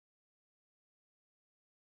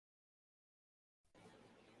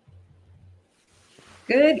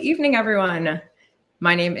Good evening, everyone.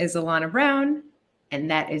 My name is Alana Brown,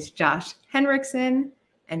 and that is Josh Henriksen,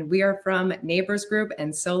 and we are from Neighbors Group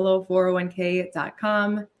and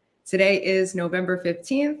Solo401k.com. Today is November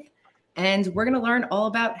 15th, and we're going to learn all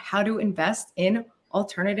about how to invest in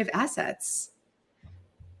alternative assets.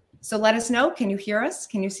 So let us know, can you hear us?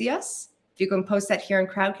 Can you see us? If you can post that here in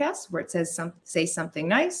Crowdcast where it says say something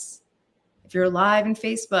nice. If you're live in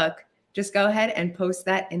Facebook, just go ahead and post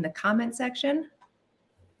that in the comment section.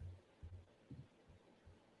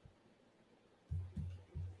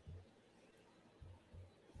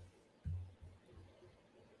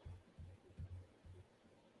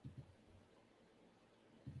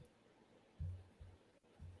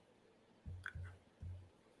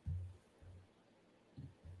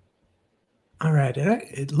 All right,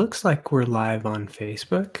 it looks like we're live on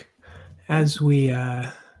Facebook. As we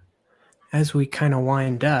kind of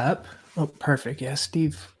wind up. Oh, perfect. Yeah,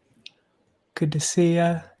 Steve. Good to see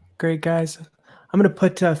you. Great guys. I'm going to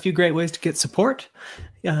put a few great ways to get support.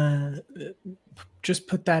 Just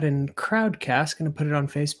put that in Crowdcast. Going to put it on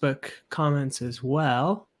Facebook comments as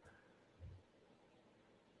well.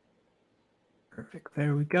 Perfect.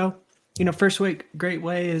 There we go. First great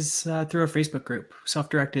way is through our Facebook group,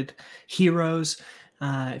 Self-Directed Heroes.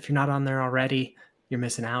 If you're not on there already, you're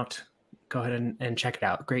missing out. Go ahead and check it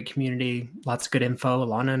out. Great community, lots of good info.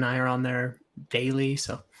 Alana and I are on there daily,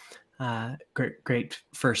 so great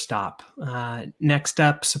first stop. Next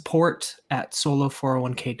up, support at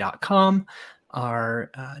solo401k.com.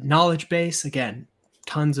 Our knowledge base, again,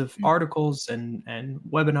 tons of articles and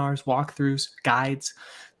webinars, walkthroughs, guides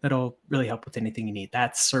that'll really help with anything you need.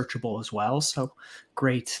 That's searchable as well. So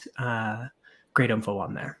great info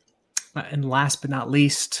on there. And last but not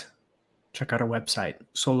least, check out our website,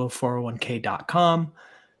 solo401k.com.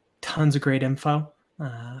 Tons of great info.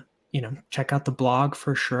 Check out the blog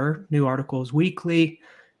for sure. New articles weekly.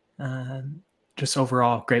 Just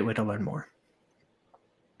overall, great way to learn more.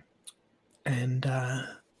 And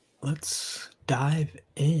let's dive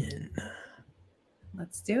in.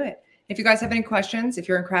 Let's do it. If you guys have any questions, if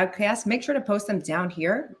you're in Crowdcast, make sure to post them down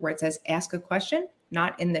here where it says ask a question,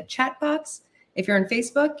 not in the chat box. If you're in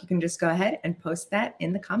Facebook, you can just go ahead and post that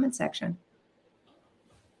in the comment section.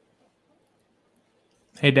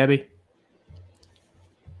 Hey, Debbie.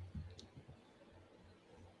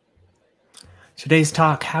 Today's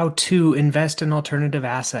talk, how to invest in alternative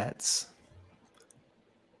assets.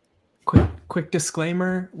 Quick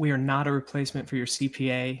disclaimer, we are not a replacement for your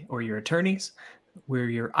CPA or your attorneys. We're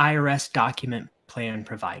your IRS document plan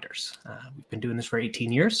providers. We've been doing this for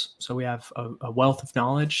 18 years, so we have a wealth of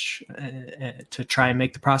knowledge to try and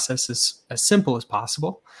make the process as simple as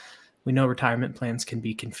possible. We know retirement plans can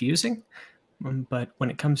be confusing, but when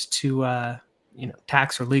it comes to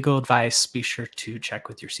tax or legal advice, be sure to check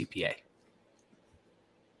with your CPA.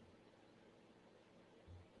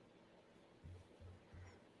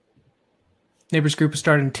 Neighbors Group was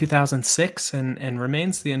started in 2006 and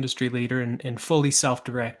remains the industry leader in fully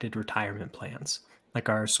self-directed retirement plans, like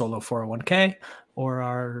our Solo 401k or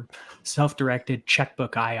our self-directed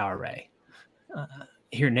checkbook IRA.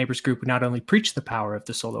 Here at Neighbors Group, we not only preach the power of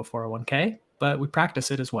the Solo 401k, but we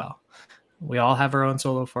practice it as well. We all have our own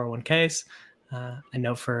Solo 401ks. I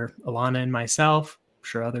know for Alana and myself, I'm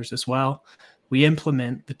sure others as well, we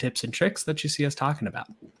implement the tips and tricks that you see us talking about.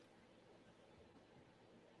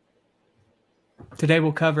 Today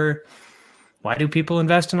we'll cover, why do people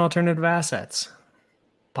invest in alternative assets?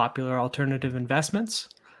 Popular alternative investments,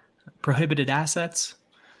 prohibited assets,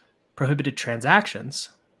 prohibited transactions,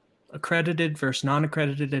 accredited versus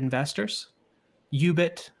non-accredited investors,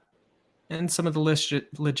 UBIT, and some of the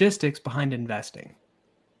logistics behind investing.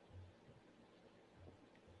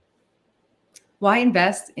 Why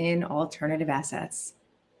invest in alternative assets?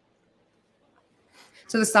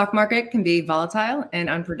 So the stock market can be volatile and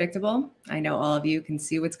unpredictable. I know all of you can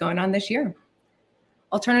see what's going on this year.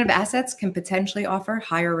 Alternative assets can potentially offer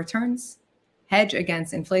higher returns, hedge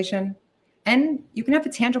against inflation, and you can have a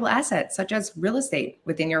tangible asset such as real estate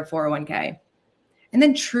within your 401k. And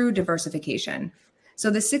then true diversification.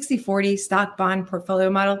 So the 60-40 stock bond portfolio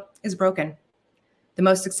model is broken. The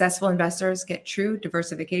most successful investors get true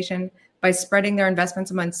diversification by spreading their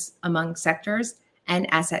investments among sectors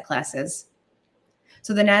and asset classes.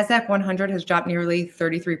 So the NASDAQ 100 has dropped nearly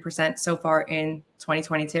 33% so far in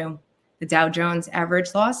 2022. The Dow Jones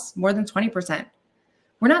average loss more than 20%.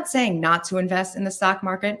 We're not saying not to invest in the stock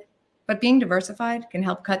market, but being diversified can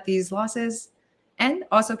help cut these losses and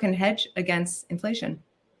also can hedge against inflation.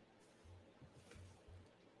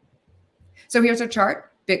 So here's a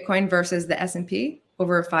chart, Bitcoin versus the S&P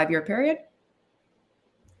over a 5-year period.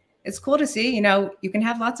 It's cool to see, you can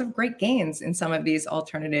have lots of great gains in some of these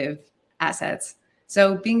alternative assets.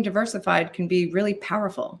 So being diversified can be really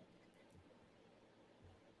powerful.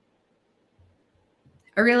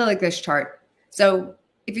 I really like this chart. So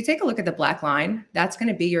if you take a look at the black line, that's going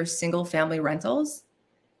to be your single family rentals.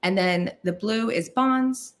 And then the blue is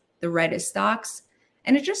bonds, the red is stocks.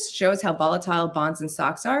 And it just shows how volatile bonds and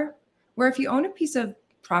stocks are, where if you own a piece of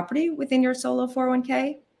property within your solo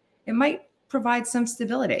 401k, it might provide some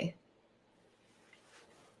stability.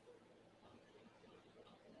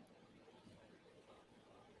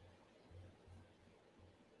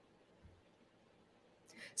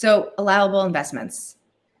 So allowable investments.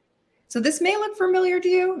 So this may look familiar to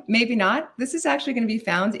you, maybe not. This is actually going to be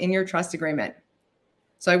found in your trust agreement.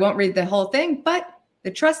 So I won't read the whole thing, but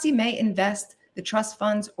the trustee may invest the trust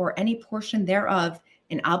funds or any portion thereof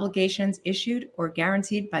in obligations issued or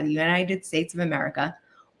guaranteed by the United States of America,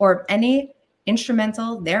 or any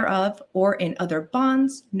instrumental thereof, or in other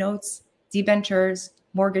bonds, notes, debentures,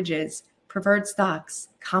 mortgages, preferred stocks,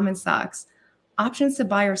 common stocks, options to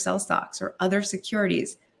buy or sell stocks or other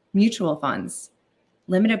securities, mutual funds,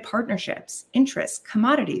 limited partnerships, interests,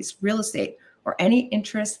 commodities, real estate, or any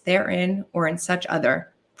interest therein or in such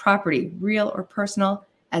other property, real or personal,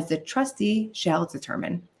 as the trustee shall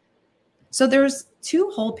determine. So there's 2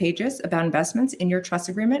 whole pages about investments in your trust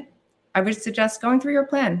agreement. I would suggest going through your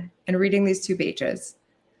plan and reading these 2 pages.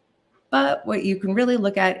 But what you can really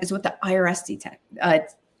look at is what the IRS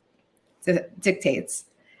dictates.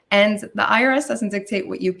 And the IRS doesn't dictate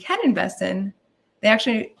what you can invest in. They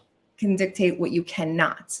actually can dictate what you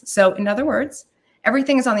cannot. So in other words,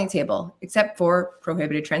 everything is on the table except for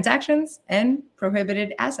prohibited transactions and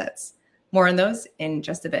prohibited assets. More on those in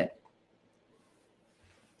just a bit.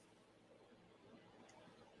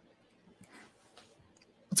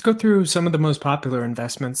 Let's go through some of the most popular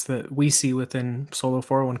investments that we see within solo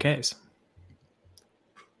 401ks.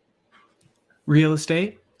 Real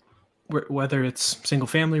estate, whether it's single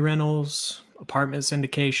family rentals, apartment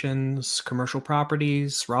syndications, commercial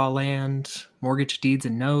properties, raw land, mortgage deeds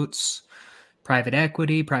and notes, private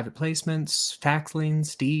equity, private placements, tax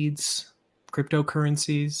liens, deeds,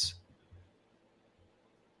 cryptocurrencies,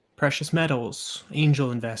 precious metals,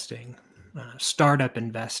 angel investing, startup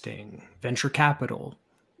investing, venture capital,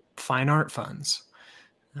 fine art funds.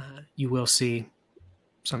 You will see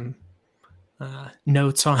some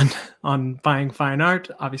notes on buying fine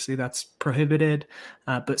art. Obviously, that's prohibited,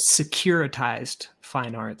 but securitized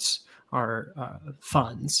fine arts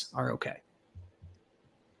funds are okay.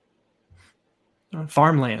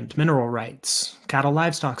 Farmland, mineral rights, cattle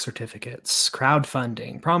livestock certificates,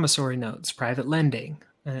 crowdfunding, promissory notes, private lending,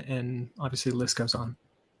 and obviously the list goes on.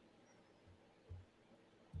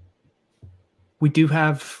 We do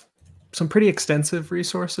have some pretty extensive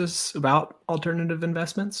resources about alternative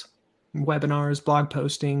investments, webinars, blog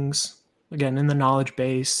postings, again, in the knowledge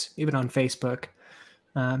base, even on Facebook.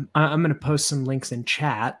 I'm going to post some links in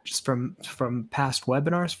chat just from past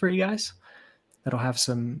webinars for you guys. That'll have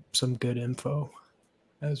some good info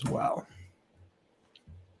as well.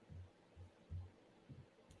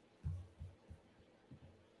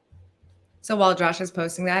 So while Josh is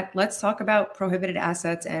posting that, let's talk about prohibited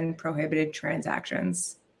assets and prohibited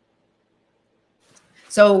transactions.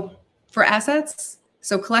 So for assets,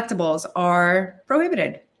 so collectibles are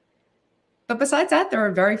prohibited. But besides that, there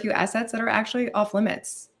are very few assets that are actually off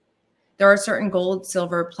limits. There are certain gold,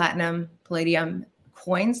 silver, platinum, palladium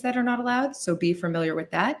coins that are not allowed, so be familiar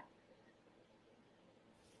with that.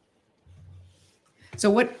 So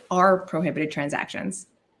what are prohibited transactions?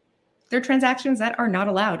 They're transactions that are not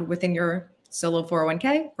allowed within your solo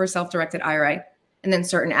 401k or self-directed IRA, and then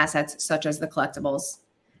certain assets such as the collectibles.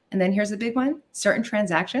 And then here's a big one, certain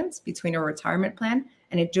transactions between a retirement plan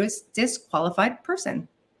and a disqualified person.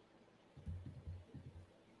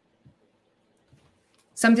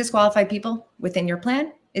 Some disqualified people within your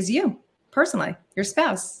plan is you, personally, your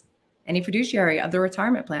spouse, any fiduciary of the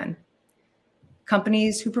retirement plan,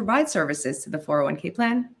 companies who provide services to the 401k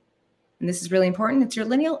plan, and this is really important, it's your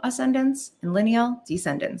lineal ascendants and lineal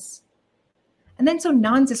descendants. And then so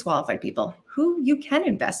non-disqualified people who you can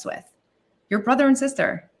invest with, your brother and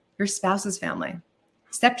sister, your spouse's family,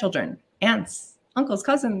 stepchildren, aunts, uncles,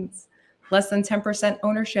 cousins, less than 10%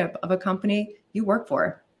 ownership of a company you work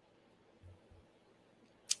for.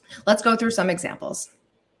 Let's go through some examples.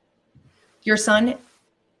 Your son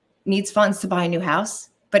needs funds to buy a new house,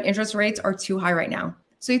 but interest rates are too high right now.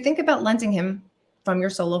 So you think about lending him from your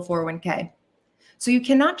solo 401k. So you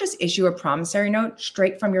cannot just issue a promissory note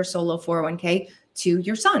straight from your solo 401k to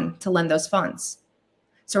your son to lend those funds.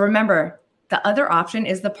 So remember, the other option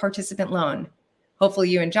is the participant loan. Hopefully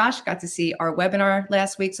you and Josh got to see our webinar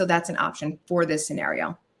last week, so that's an option for this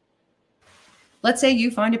scenario. Let's say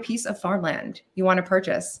you find a piece of farmland you want to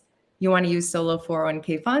purchase. You want to use solo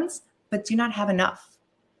 401k funds, but do not have enough.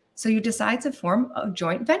 So you decide to form a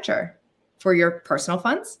joint venture for your personal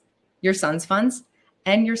funds, your son's funds,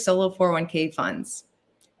 and your solo 401k funds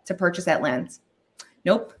to purchase that land.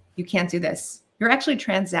 Nope, you can't do this. You're actually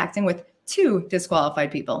transacting with two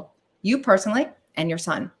disqualified people, you personally and your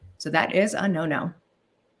son. So that is a no-no.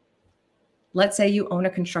 Let's say you own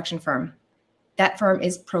a construction firm. That firm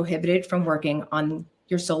is prohibited from working on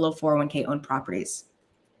your solo 401k owned properties.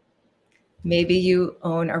 Maybe you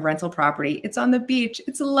own a rental property. It's on the beach.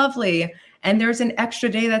 It's lovely. And there's an extra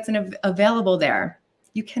day that's available there.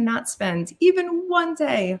 You cannot spend even one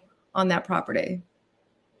day on that property.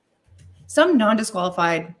 Some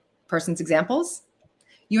non-disqualified persons examples,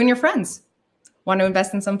 you and your friends want to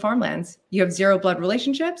invest in some farmlands. You have zero blood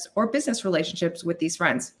relationships or business relationships with these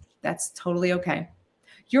friends. That's totally okay.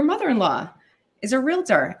 Your mother-in-law is a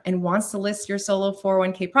realtor and wants to list your solo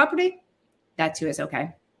 401k property. That too is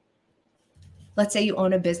okay. Let's say you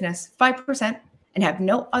own a business 5% and have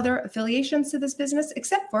no other affiliations to this business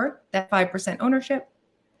except for that 5% ownership.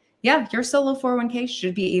 Yeah, your solo 401k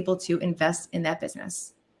should be able to invest in that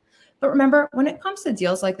business. But remember, when it comes to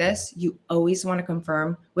deals like this, you always want to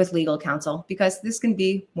confirm with legal counsel because this can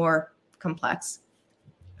be more complex.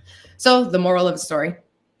 So the moral of the story,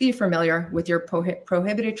 be familiar with your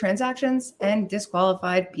prohibited transactions and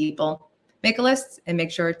disqualified people. Make a list and make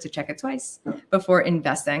sure to check it twice before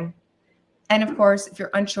investing. And of course, if you're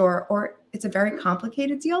unsure or it's a very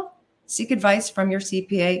complicated deal, seek advice from your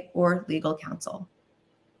CPA or legal counsel.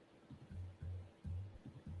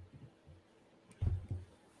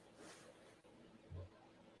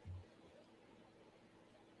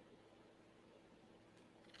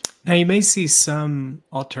 Now, you may see some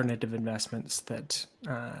alternative investments that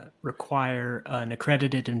require an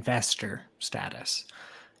accredited investor status.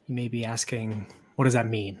 You may be asking, what does that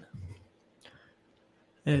mean?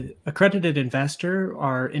 Accredited investor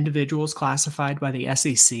are individuals classified by the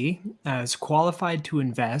SEC as qualified to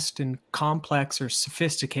invest in complex or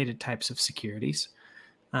sophisticated types of securities.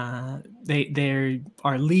 They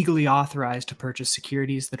are legally authorized to purchase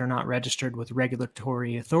securities that are not registered with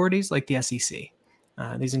regulatory authorities like the SEC.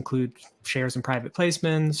 These include shares in private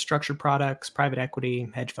placements, structured products, private equity,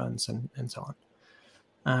 hedge funds, and so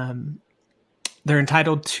on. They're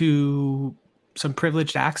entitled to some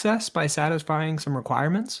privileged access by satisfying some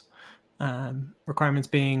requirements. Requirements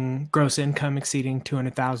being gross income exceeding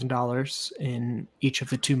 $200,000 in each of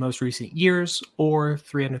the 2 most recent years, or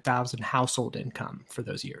 $300,000 household income for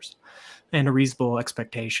those years, and a reasonable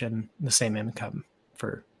expectation the same income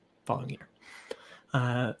for following year.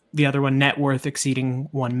 The other one, net worth exceeding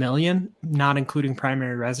 $1 million, not including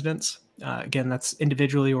primary residence. Again, that's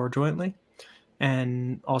individually or jointly.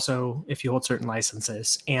 And also if you hold certain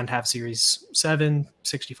licenses and have Series 7,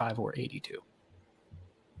 65, or 82.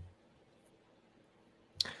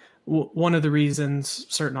 One of the reasons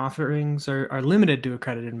certain offerings are limited to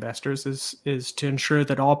accredited investors is to ensure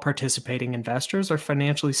that all participating investors are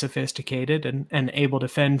financially sophisticated and able to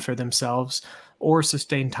fend for themselves or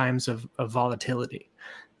sustain times of volatility.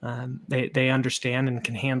 They understand and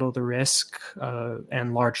can handle the risk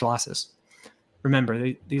and large losses.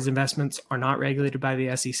 Remember, these investments are not regulated by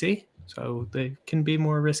the SEC, so they can be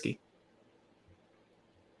more risky.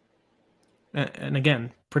 And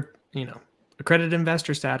again, accredited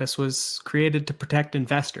investor status was created to protect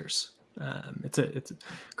investors. It's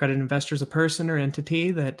accredited investor is a person or entity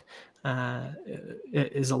that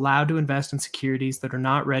is allowed to invest in securities that are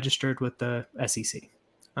not registered with the SEC.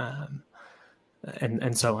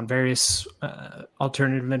 And so on. Various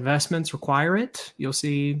alternative investments require it. You'll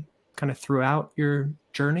see kind of throughout your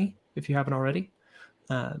journey if you haven't already.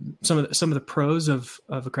 Some of the pros of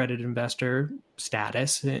accredited investor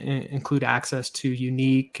status include access to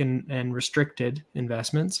unique and restricted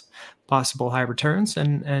investments, possible high returns,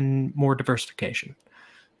 and more diversification.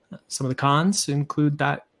 Some of the cons include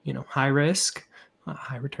that high risk,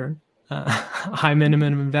 high return, high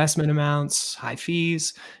minimum investment amounts, high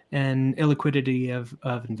fees, and illiquidity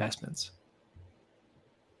of investments.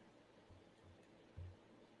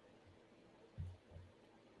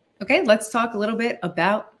 Okay, let's talk a little bit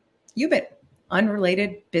about UBIT,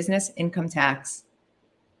 unrelated business income tax.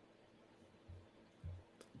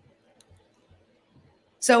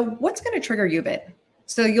 So what's going to trigger UBIT?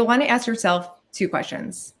 So you'll want to ask yourself 2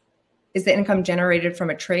 questions. Is the income generated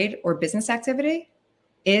from a trade or business activity?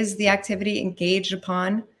 Is the activity engaged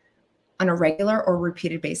upon on a regular or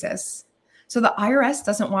repeated basis? So the IRS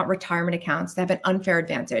doesn't want retirement accounts to have an unfair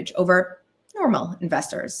advantage over normal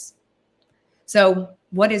investors. So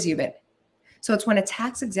what is UBIT? So it's when a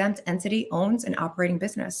tax-exempt entity owns an operating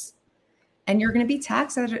business. And you're going to be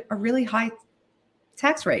taxed at a really high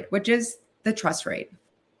tax rate, which is the trust rate.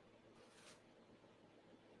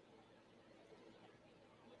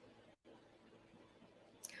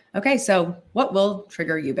 Okay, so what will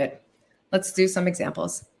trigger UBIT? Let's do some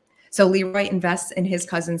examples. So Leroy invests in his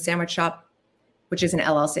cousin's sandwich shop, which is an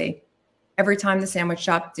LLC. Every time the sandwich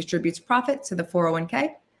shop distributes profit to the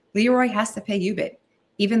 401k, Leroy has to pay UBIT,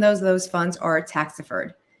 even though those funds are tax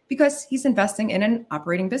deferred, because he's investing in an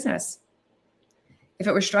operating business. If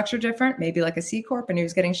it was structured different, maybe like a C Corp and he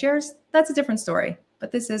was getting shares, that's a different story,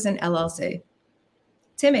 but this is an LLC.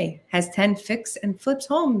 Timmy has 10 fix and flips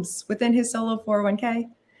homes within his solo 401k.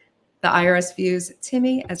 The IRS views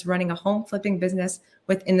Timmy as running a home flipping business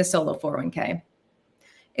within the solo 401k.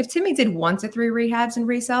 If Timmy did 1 to 3 rehabs and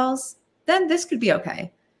resells, then this could be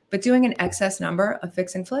okay. But doing an excess number of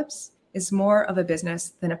fix and flips is more of a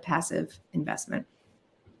business than a passive investment.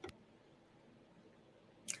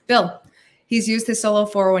 Bill, he's used his solo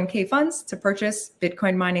 401k funds to purchase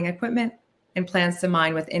Bitcoin mining equipment and plans to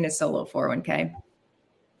mine within his solo 401k.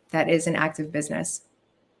 That is an active business.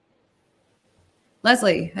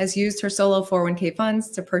 Leslie has used her solo 401k funds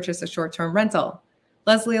to purchase a short-term rental.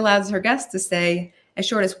 Leslie allows her guests to stay as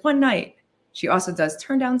short as 1 night. She also does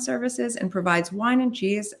turn-down services and provides wine and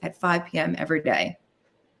cheese at 5 p.m. every day.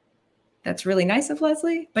 That's really nice of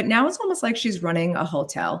Leslie, but now it's almost like she's running a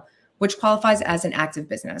hotel, which qualifies as an active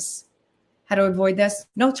business. How to avoid this?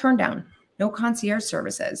 No turn-down, no concierge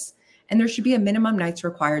services, and there should be a minimum nights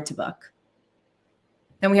required to book.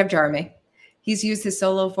 Then we have Jeremy. He's used his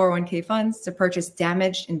solo 401k funds to purchase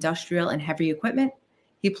damaged industrial and heavy equipment.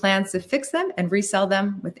 He plans to fix them and resell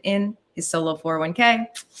them within his solo 401k.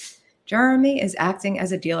 Jeremy is acting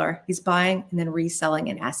as a dealer. He's buying and then reselling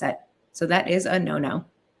an asset. So that is a no-no.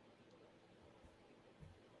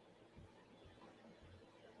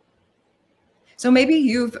 So maybe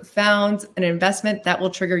you've found an investment that will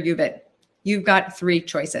trigger UBIT. You've got 3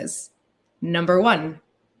 choices. Number 1,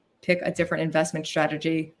 pick a different investment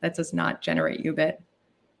strategy that does not generate UBIT.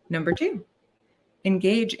 Number 2,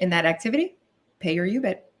 engage in that activity, pay your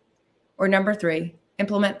UBIT. Or number 3,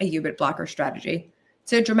 implement a UBIT blocker strategy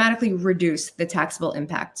to dramatically reduce the taxable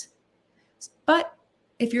impact. But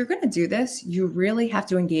if you're going to do this, you really have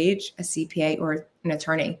to engage a CPA or an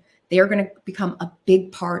attorney. They are going to become a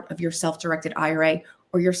big part of your self-directed IRA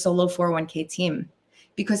or your solo 401k team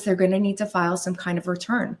because they're going to need to file some kind of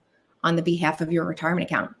return on the behalf of your retirement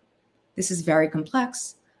account. This is very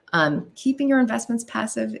complex. Keeping your investments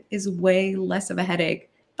passive is way less of a headache.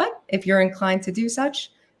 But if you're inclined to do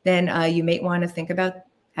such, then you may want to think about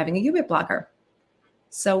having a UBIT blocker.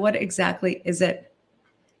 So what exactly is it?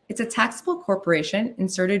 It's a taxable corporation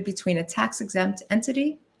inserted between a tax-exempt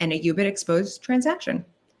entity and a UBIT-exposed transaction.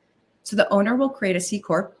 So the owner will create a C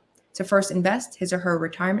Corp to first invest his or her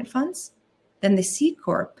retirement funds. Then the C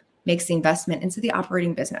Corp makes the investment into the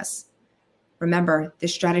operating business. Remember,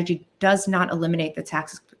 this strategy does not eliminate the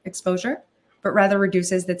tax exposure, but rather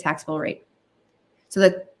reduces the taxable rate. So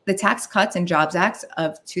the Tax Cuts and Jobs Act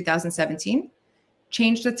of 2017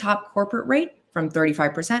 changed the top corporate rate from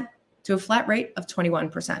 35% to a flat rate of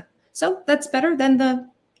 21%. So that's better than the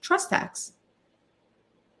trust tax.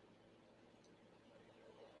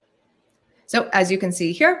 So as you can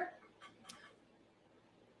see here,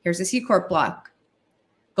 here's a C Corp block.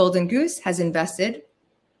 Golden Goose has invested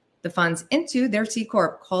the funds into their C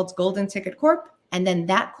Corp called Golden Ticket Corp, and then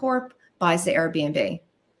that Corp buys the Airbnb.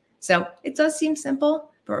 So it does seem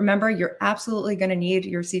simple, but remember, you're absolutely going to need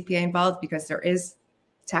your CPA involved because there is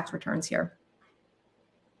tax returns here.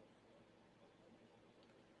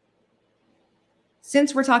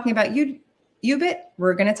 Since we're talking about UBIT,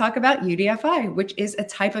 we're going to talk about UDFI, which is a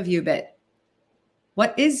type of UBIT.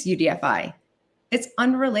 What is UDFI? It's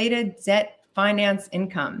unrelated debt finance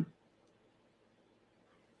income.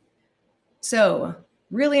 So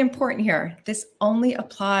really important here, this only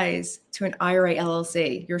applies to an IRA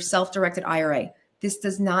LLC, your self-directed IRA. This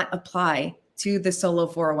does not apply to the solo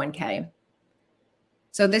 401k.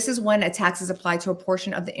 So this is when a tax is applied to a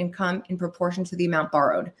portion of the income in proportion to the amount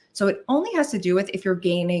borrowed. So it only has to do with if you're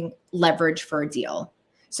gaining leverage for a deal.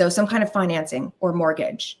 So some kind of financing or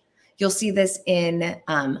mortgage. You'll see this in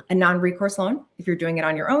a non-recourse loan if you're doing it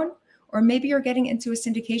on your own, or maybe you're getting into a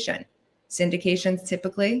syndication. Syndications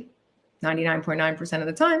typically, 99.9% of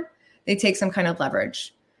the time, they take some kind of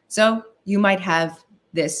leverage. So you might have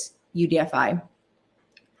this UDFI.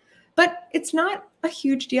 But it's not a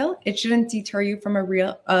huge deal. It shouldn't deter you from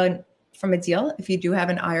a deal if you do have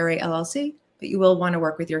an IRA LLC, but you will want to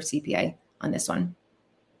work with your CPA on this one.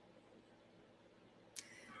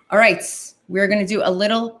 All right, we're going to do a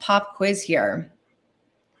little pop quiz here.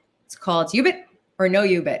 It's called UBIT or no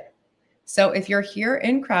UBIT. So if you're here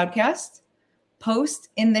in Crowdcast, post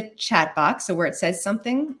in the chat box. So where it says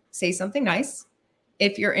something, say something nice.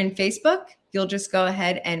 If you're in Facebook, you'll just go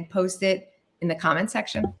ahead and post it in the comment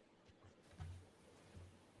section.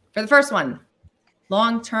 For the first one,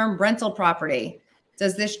 long-term rental property.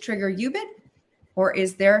 Does this trigger UBIT or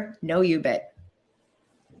is there no UBIT?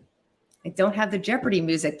 I don't have the Jeopardy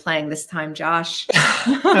music playing this time, Josh.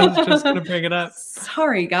 I was just going to bring it up.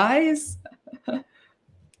 Sorry, guys. I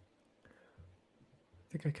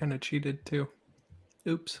think I kind of cheated too.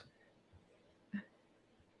 Oops.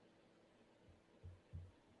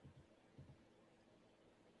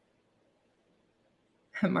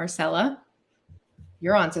 Marcella,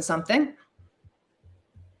 you're onto something.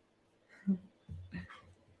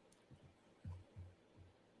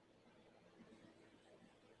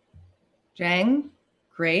 Jang,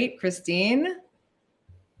 great. Christine,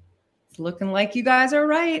 it's looking like you guys are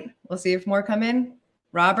right. We'll see if more come in.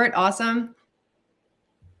 Robert, awesome.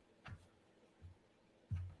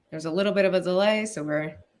 There's a little bit of a delay, so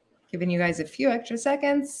we're giving you guys a few extra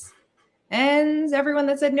seconds. And everyone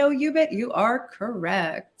that said no UBIT, you are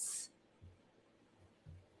correct.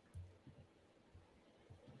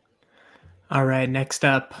 All right, next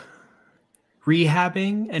up.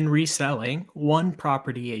 Rehabbing and reselling one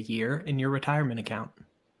property a year in your retirement account.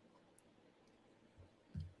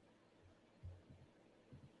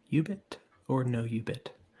 UBIT or no UBIT?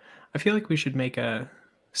 I feel like we should make a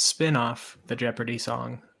spin-off the Jeopardy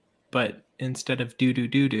song, but instead of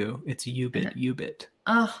do-do-do-do, it's UBIT, UBIT.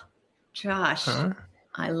 Oh, Josh. Huh?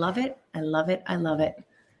 I love it. I love it. I love it.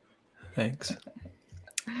 Thanks.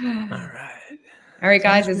 All right. All right,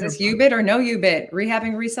 guys, is this UBIT or no UBIT?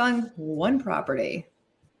 Rehabbing, reselling one property.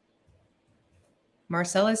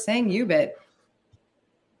 Marcella's saying UBIT.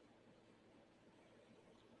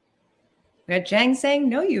 We got Jang saying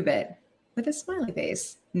no UBIT with a smiley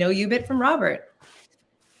face. No UBIT from Robert.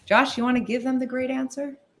 Josh, you want to give them the great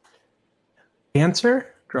answer?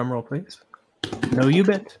 Answer? Drum roll, please. No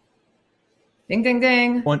UBIT. Ding, ding,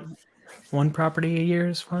 ding. One property a year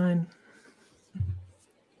is fine.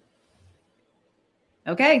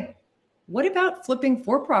 Okay. What about flipping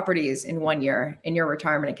 4 properties in 1 year in your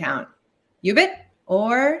retirement account? UBIT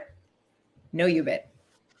or no UBIT?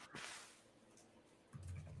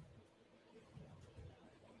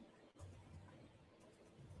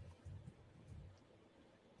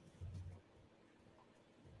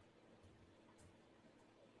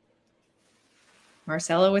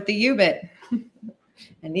 Marcella with the UBIT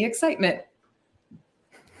and the excitement.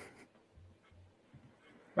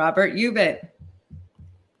 Robert, UBIT.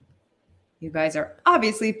 You guys are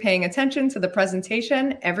obviously paying attention to the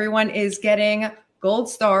presentation. Everyone is getting gold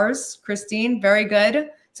stars. Christine, very good.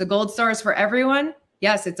 So gold stars for everyone.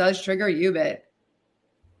 Yes, it does trigger UBIT.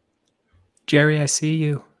 Jerry, I see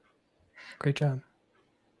you. Great job.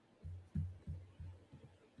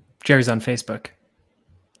 Jerry's on Facebook.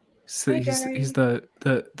 So he's the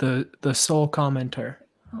sole commenter.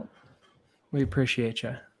 Oh. We appreciate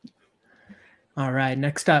you. All right,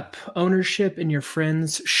 next up, ownership in your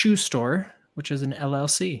friend's shoe store, which is an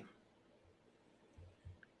LLC.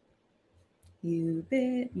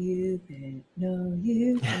 UBIT, no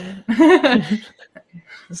UBIT.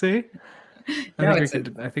 See? I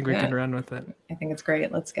think we can run with it. I think it's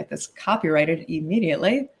great. Let's get this copyrighted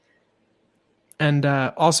immediately. And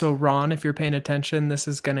also, Ron, if you're paying attention, this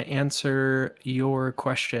is going to answer your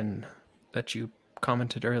question that you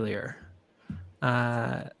commented earlier.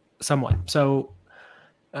 Somewhat. So,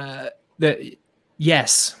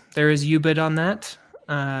 yes, there is UBIT on that.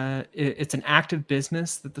 It's an active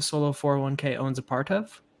business that the solo 401k owns a part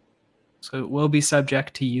of. So it will be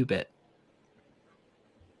subject to UBIT.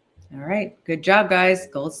 All right. Good job, guys.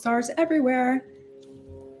 Gold stars everywhere.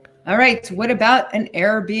 All right. What about an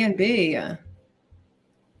Airbnb?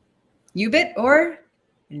 UBIT or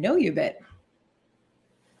no UBIT?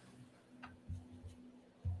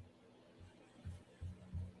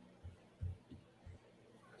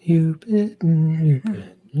 Yeah,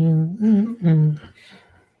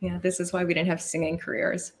 this is why we didn't have singing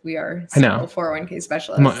careers. We are solo 401k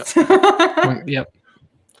specialists. Yep.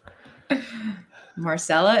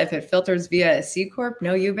 Marcella, if it filters via a C Corp,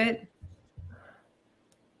 no UBIT.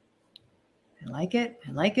 I like it.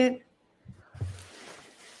 I like it.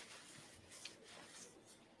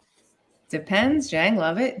 Depends. Jang,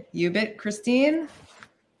 love it. UBIT, Christine.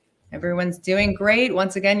 Everyone's doing great.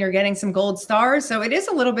 Once again, you're getting some gold stars. So it is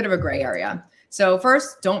a little bit of a gray area. So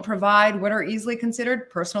first, don't provide what are easily considered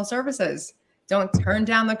personal services. Don't turn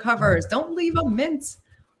down the covers. Don't leave a mint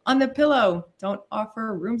on the pillow. Don't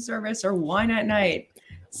offer room service or wine at night.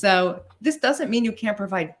 So this doesn't mean you can't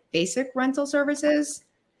provide basic rental services.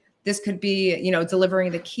 This could be,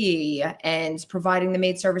 delivering the key and providing the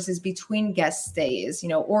maid services between guest stays,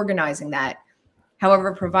 organizing that.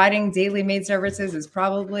 However, providing daily maid services is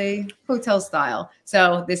probably hotel style.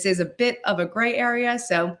 So this is a bit of a gray area.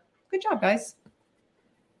 So good job, guys.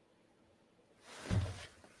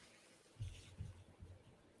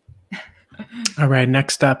 All right,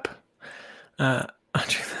 next up.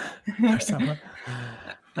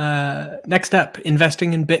 Next up,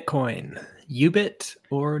 investing in Bitcoin. UBIT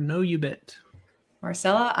or no UBIT?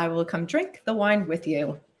 Marcella, I will come drink the wine with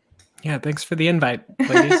you. Yeah, thanks for the invite,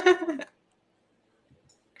 ladies.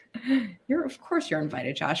 Of course you're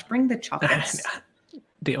invited, Josh. Bring the chocolates.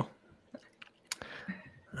 Deal.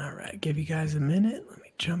 All right, give you guys a minute. Let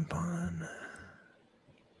me jump on.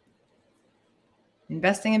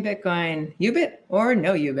 Investing in Bitcoin, UBIT or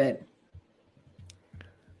no UBIT?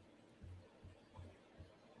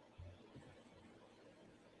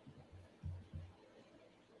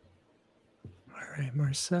 All right,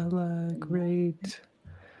 Marcella, great.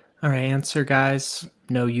 All right, answer, guys.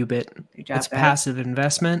 No UBIT. Good job, it's guys. passive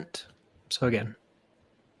investment. So again,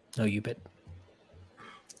 no UBIT.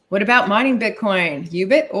 What about mining Bitcoin?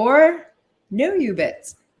 UBIT or no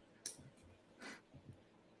UBIT?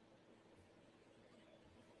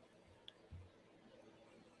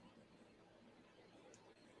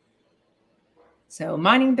 So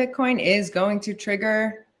mining Bitcoin is going to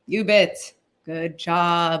trigger UBIT. Good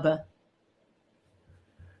job.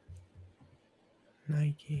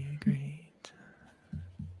 Nike, great.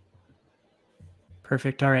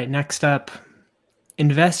 Perfect. All right, next up,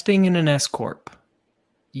 investing in an S-Corp.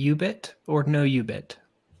 UBIT or no UBIT?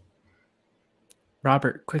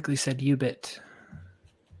 Robert quickly said UBIT.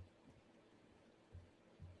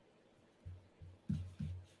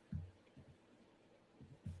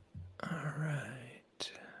 All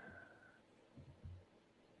right.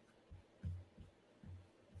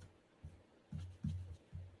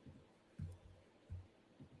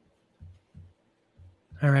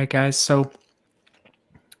 All right, guys. So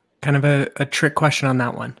kind of a trick question on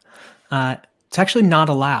that one. It's actually not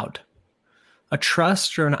allowed. A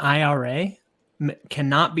trust or an IRA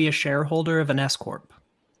cannot be a shareholder of an S-Corp.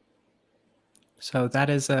 So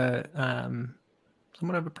that is a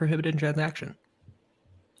somewhat of a prohibited transaction.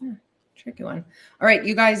 Yeah, tricky one. All right,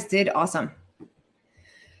 you guys did awesome.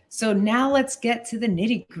 So now let's get to the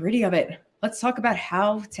nitty-gritty of it. Let's talk about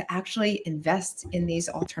how to actually invest in these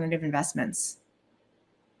alternative investments.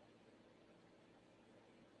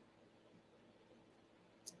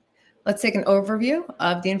 Let's take an overview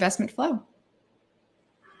of the investment flow.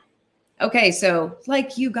 Okay, so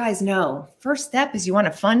like you guys know, first step is you want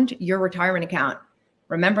to fund your retirement account.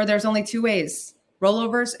 Remember, there's only two ways: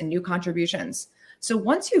 rollovers and new contributions. So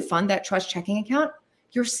once you fund that trust checking account,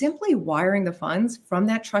 you're simply wiring the funds from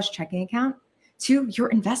that trust checking account to your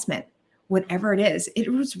investment, whatever it is.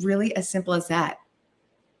 It was really as simple as that.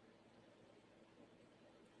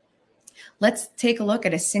 Let's take a look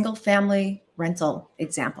at a single family rental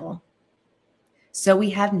example. So we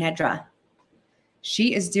have Nedra.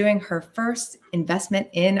 She is doing her first investment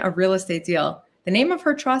in a real estate deal. The name of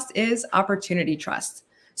her trust is Opportunity Trust.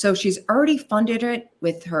 So she's already funded it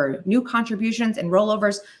with her new contributions and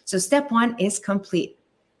rollovers. So step one is complete.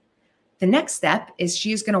 The next step is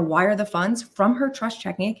she's going to wire the funds from her trust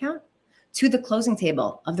checking account to the closing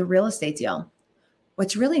table of the real estate deal.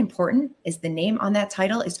 What's really important is the name on that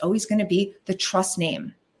title is always going to be the trust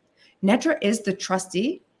name. Nedra is the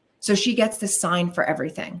trustee, so she gets to sign for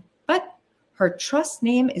everything. But her trust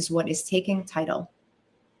name is what is taking title.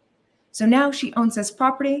 So now she owns this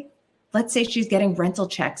property. Let's say she's getting rental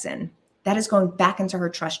checks in. That is going back into her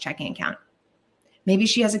trust checking account. Maybe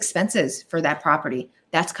she has expenses for that property.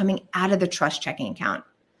 That's coming out of the trust checking account.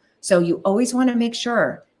 So you always want to make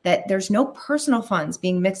sure that there's no personal funds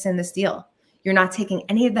being mixed in this deal. You're not taking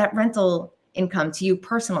any of that rental income to you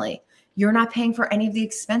personally. You're not paying for any of the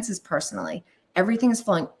expenses personally. Everything is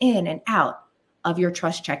flowing in and out of your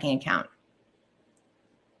trust checking account.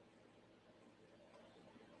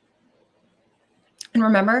 And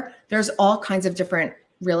remember, there's all kinds of different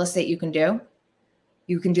real estate you can do.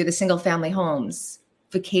 You can do the single family homes,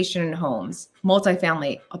 vacation homes,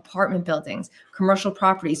 multifamily, apartment buildings, commercial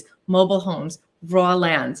properties, mobile homes, raw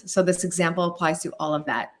land. So this example applies to all of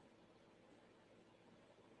that.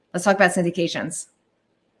 Let's talk about syndications.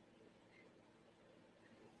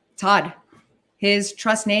 Todd, his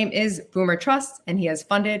trust name is Boomer Trust, and he has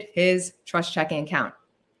funded his trust checking account.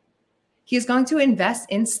 He is going to invest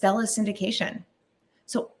in Stella's syndication.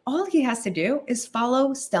 So all he has to do is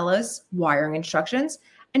follow Stella's wiring instructions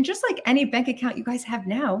And just like any bank account you guys have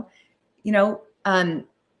now, you know,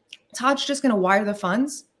 Todd's just going to wire the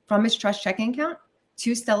funds from his trust checking account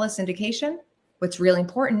to Stella syndication. What's really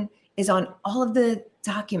important is on all of the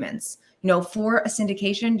documents, you know, for a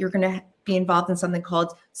syndication, you're going to be involved in something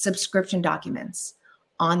called subscription documents.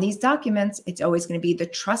 On these documents, it's always going to be the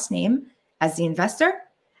trust name as the investor.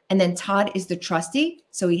 And then Todd is the trustee.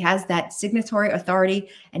 So he has that signatory authority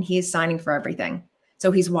and he is signing for everything.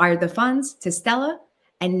 So he's wired the funds to Stella.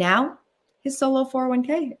 And now his solo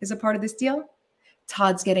 401k is a part of this deal.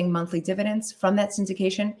 Todd's getting monthly dividends from that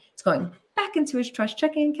syndication. It's going back into his trust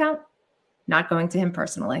checking account, not going to him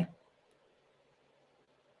personally.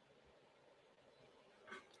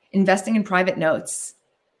 Investing in private notes.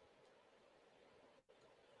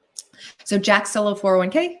 So Jack's solo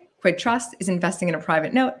 401k, Quid Trust, is investing in a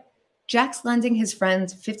private note. Jack's lending his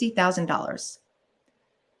friends $50,000.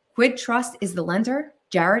 Quid Trust is the lender.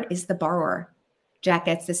 Jared is the borrower. Jack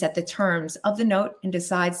gets to set the terms of the note and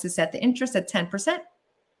decides to set the interest at 10%.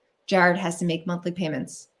 Jared has to make monthly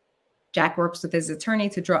payments. Jack works with his attorney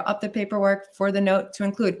to draw up the paperwork for the note to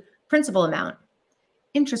include principal amount,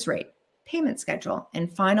 interest rate, payment schedule,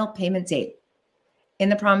 and final payment date. In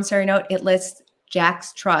the promissory note, it lists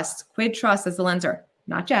Jack's trust, Quid Trust, as the lender,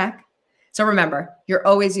 not Jack. So remember, you're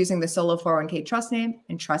always using the solo 401k trust name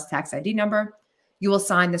and trust tax ID number. You will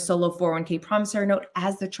sign the solo 401k promissory note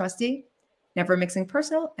as the trustee, never mixing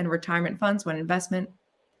personal and retirement funds when investing,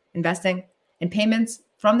 and payments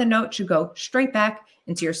from the note should go straight back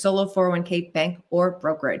into your solo 401k bank or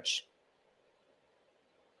brokerage.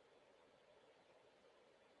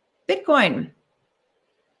 Bitcoin.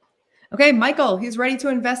 Okay, Michael, he's ready to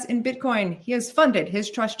invest in Bitcoin. He has funded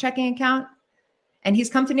his trust checking account and he's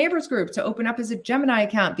come to Neighbors Group to open up his Gemini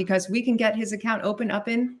account because we can get his account open up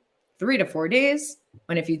in 3 to 4 days.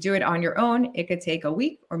 When if you do it on your own, it could take a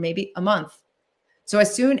week or maybe a month. So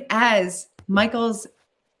as soon as Michael's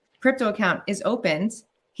crypto account is opened,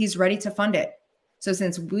 he's ready to fund it. So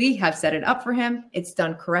since we have set it up for him, it's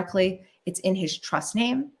done correctly. It's in his trust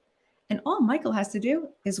name. And all Michael has to do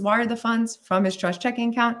is wire the funds from his trust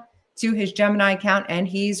checking account to his Gemini account, and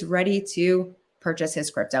he's ready to purchase his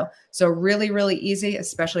crypto. So really, really easy,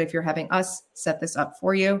 especially if you're having us set this up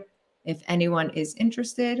for you. If anyone is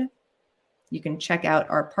interested, you can check out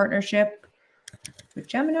our partnership with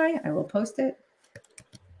Gemini. I will post it.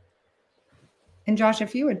 And Josh,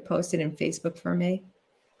 if you would post it in Facebook for me.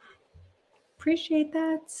 Appreciate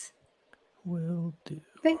that. Will do.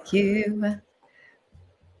 Thank you.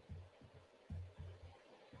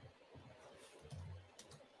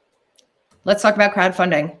 Let's talk about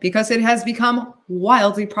crowdfunding because it has become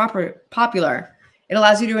wildly popular. It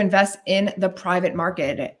allows you to invest in the private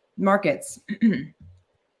markets.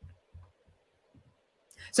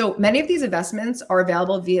 So many of these investments are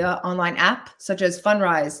available via online app such as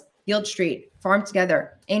Fundrise, Yield Street, Farm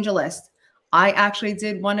Together, AngelList. I actually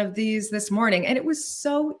did one of these this morning and it was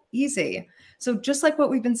so easy. So just like what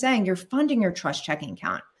we've been saying, you're funding your trust checking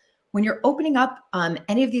account. When you're opening up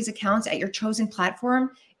any of these accounts at your chosen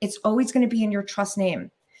platform, it's always going to be in your trust name.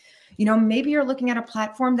 You know, maybe you're looking at a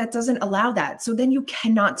platform that doesn't allow that. So then you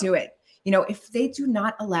cannot do it. You know, if they do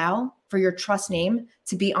not allow for your trust name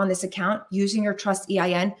to be on this account using your trust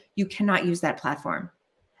EIN, you cannot use that platform.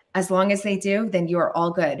 As long as they do, then you are all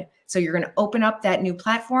good. So you're going to open up that new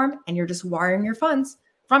platform and you're just wiring your funds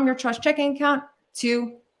from your trust checking account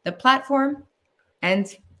to the platform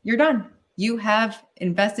and you're done. You have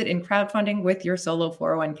invested in crowdfunding with your solo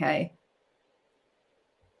 401k.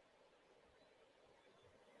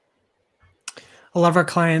 A lot of our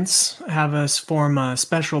clients have us form a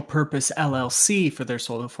special purpose LLC for their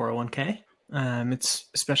solo 401k. It's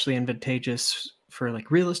especially advantageous for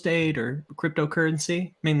like real estate or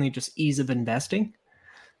cryptocurrency, mainly just ease of investing.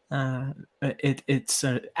 It's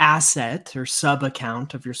an asset or sub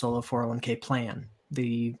account of your solo 401k plan.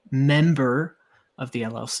 The member of the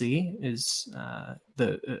LLC is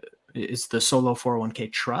the solo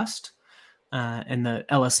 401k trust, and the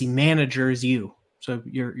LLC manager is you. So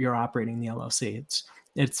you're operating the LLC.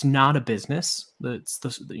 It's not a business. It's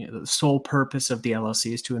the sole purpose of the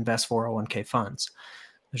LLC is to invest 401k funds.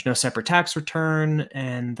 There's no separate tax return,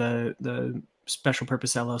 and the special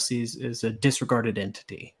purpose LLC is a disregarded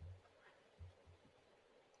entity.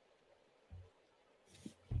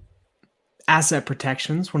 Asset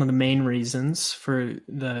protections, one of the main reasons for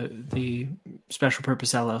the special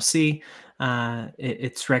purpose LLC,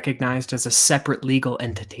 it's recognized as a separate legal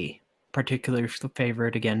entity, particularly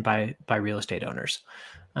favored again by real estate owners.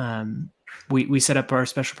 We set up our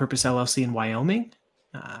special purpose LLC in Wyoming.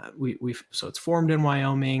 So it's formed in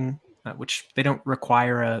Wyoming. which they don't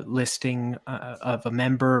require a listing of a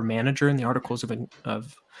member or manager in the articles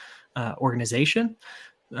of organization.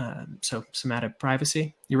 So some added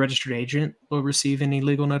privacy. Your registered agent will receive any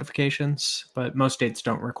legal notifications, but most states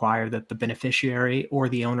don't require that the beneficiary or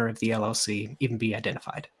the owner of the LLC even be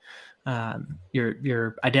identified.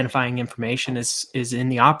 Your identifying information is in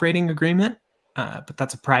the operating agreement, but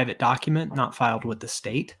that's a private document, not filed with the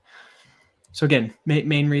state. So again,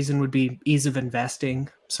 main reason would be ease of investing.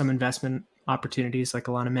 Some investment opportunities, like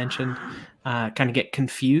Alana mentioned, kind of get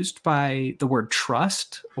confused by the word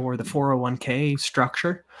trust or the 401k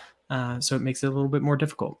structure. So it makes it a little bit more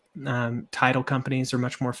difficult. Title companies are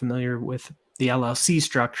much more familiar with the LLC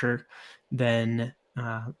structure than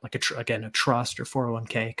like a trust or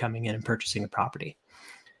 401k coming in and purchasing a property.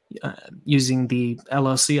 Using the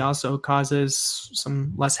LLC also causes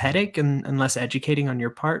some less headache and less educating on your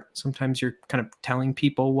part. Sometimes you're kind of telling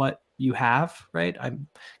people what you have, right? I'm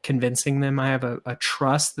convincing them I have a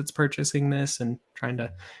trust that's purchasing this and trying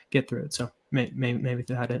to get through it. So maybe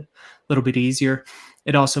that a little bit easier.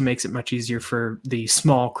 It also makes it much easier for the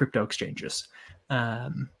small crypto exchanges.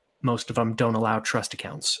 Most of them don't allow trust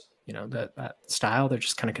accounts. That style, they're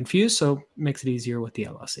just kind of confused. So it makes it easier with the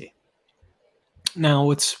LLC. Now,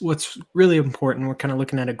 what's really important, we're kind of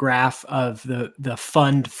looking at a graph of the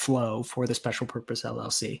fund flow for the special purpose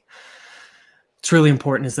LLC. What's really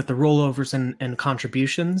important is that the rollovers and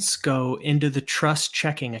contributions go into the trust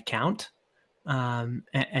checking account,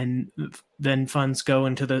 and then funds go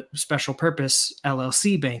into the special purpose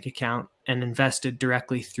LLC bank account and invested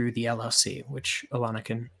directly through the LLC, which Alana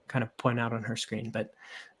can kind of point out on her screen. But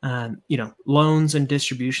loans and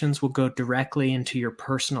distributions will go directly into your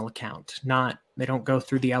personal account. They don't go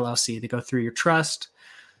through the LLC. They go through your trust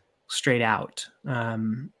straight out.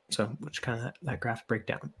 So which kind of that graph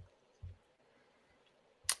breakdown.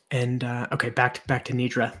 And okay, back to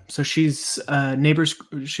Nidra. So she's neighbors.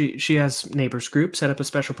 She has Neighbors Group set up a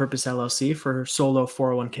special purpose LLC for her solo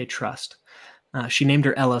 401k trust. She named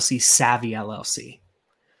her LLC Savvy LLC.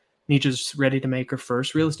 Nidra's ready to make her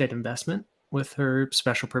first real estate investment with her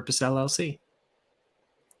special purpose LLC.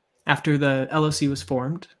 After the LLC was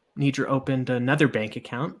formed, Nidra opened another bank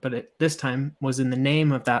account, but it this time was in the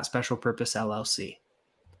name of that special purpose LLC.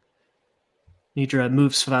 Nidra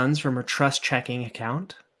moves funds from her trust checking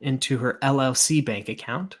account into her LLC bank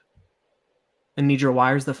account, and Nidra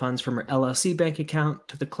wires the funds from her LLC bank account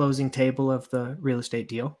to the closing table of the real estate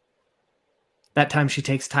deal. That time she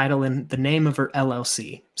takes title in the name of her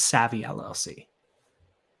LLC, Savvy LLC.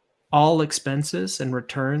 All expenses and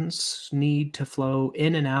returns need to flow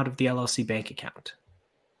in and out of the LLC bank account.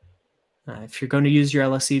 If you're going to use your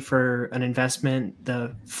LLC for an investment,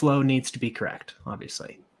 the flow needs to be correct,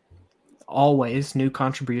 obviously. Always, new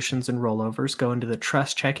contributions and rollovers go into the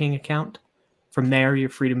trust checking account. From there, you're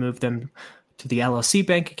free to move them to the LLC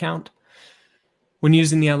bank account. When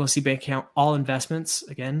using the LLC bank account, all investments,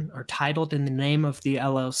 again, are titled in the name of the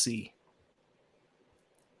LLC.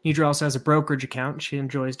 Nidra also has a brokerage account. She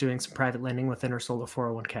enjoys doing some private lending within her solo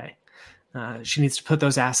 401k. She needs to put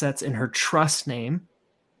those assets in her trust name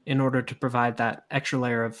in order to provide that extra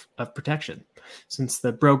layer of protection. Since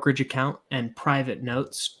the brokerage account and private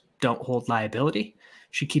notes don't hold liability,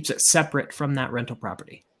 she keeps it separate from that rental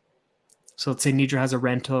property. So let's say Nidra has a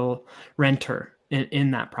renter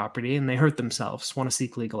in that property and they hurt themselves, want to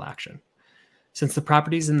seek legal action. Since the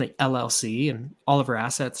property's in the LLC and all of her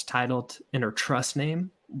assets titled in her trust name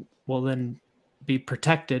will then be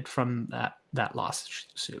protected from that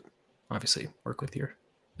lawsuit. Obviously, work with your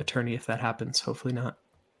attorney if that happens. Hopefully not.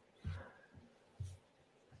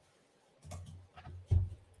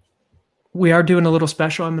 We are doing a little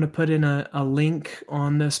special. I'm going to put in a link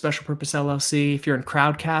on the special purpose LLC. If you're in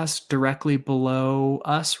Crowdcast, directly below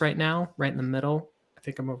us right now, right in the middle, I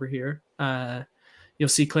think I'm over here. You'll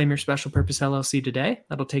see Claim Your Special Purpose LLC today.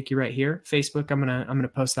 That'll take you right here. Facebook, I'm gonna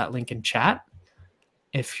post that link in chat.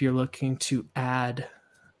 If you're looking to add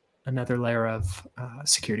another layer of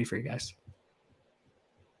security for you guys.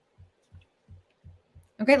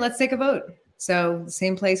 Okay, let's take a vote. So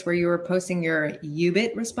same place where you were posting your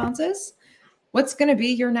UBIT responses. What's going to be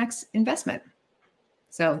your next investment?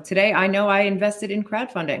 So today I know I invested in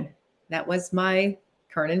crowdfunding. That was my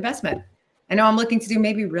current investment. I know I'm looking to do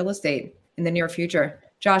maybe real estate in the near future.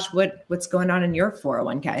 Josh, what's going on in your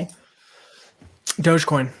 401k?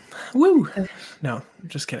 Dogecoin. Woo. No,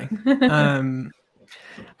 just kidding.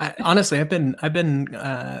 Honestly, I've been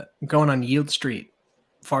going on Yield Street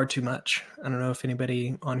far too much. I don't know if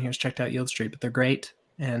anybody on here has checked out Yield Street, but they're great.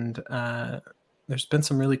 And there's been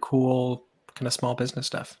some really cool kind of small business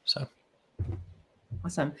stuff. So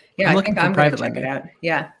awesome. Yeah, I think I'm going to check it out.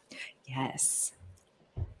 Yeah. Yes.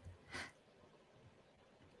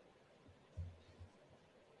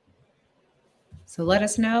 So let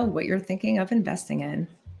us know what you're thinking of investing in.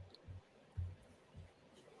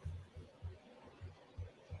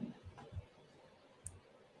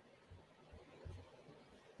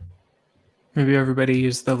 Maybe everybody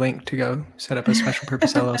use the link to go set up a special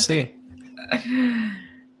purpose LLC.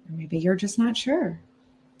 Maybe you're just not sure.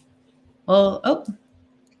 Well,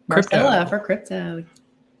 Marcella for crypto.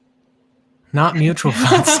 Not mutual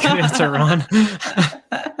funds. Good answer, Ron.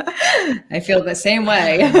 I feel the same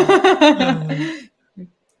way.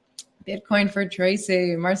 Bitcoin for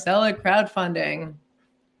Tracy. Marcella crowdfunding.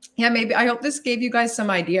 Yeah, maybe. I hope this gave you guys some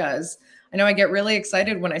ideas. I know I get really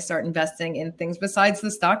excited when I start investing in things besides the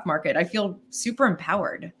stock market. I feel super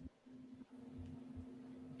empowered.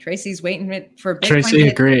 Tracy's waiting for Bitcoin Tracy, to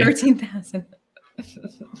agree. 13,000. I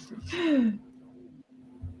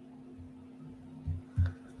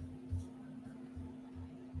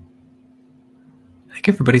think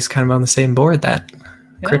everybody's kind of on the same board. That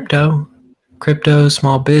crypto,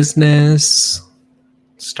 small business,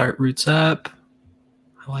 start roots up.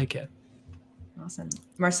 I like it. Awesome.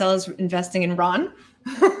 Marcella's investing in Ron.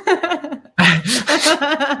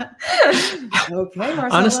 Okay, Marcella.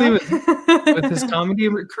 Honestly, with his comedy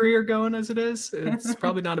career going as it is, it's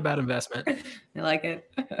probably not a bad investment. I like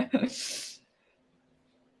it.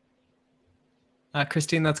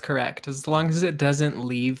 Christine, that's correct. As long as it doesn't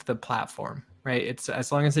leave the platform, right? It's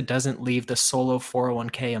as long as it doesn't leave the solo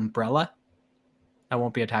 401k umbrella, that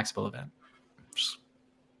won't be a taxable event. Just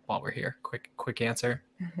while we're here, quick answer.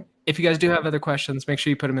 If you guys do have other questions, make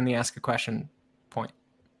sure you put them in the ask a question point.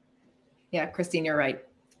 Yeah, Christine, you're right.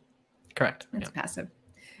 Correct. It's passive.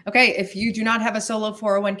 Okay, if you do not have a solo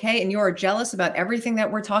 401k and you are jealous about everything that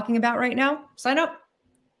we're talking about right now, sign up.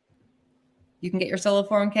 You can get your solo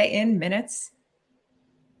 401k in minutes.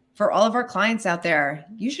 For all of our clients out there,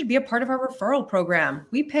 you should be a part of our referral program.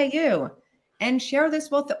 We pay you. And share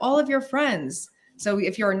this with all of your friends. So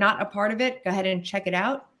if you're not a part of it, go ahead and check it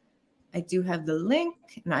out. I do have the link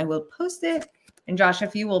and I will post it. And Josh,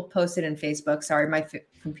 if you will post it in Facebook. Sorry, my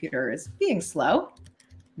computer is being slow.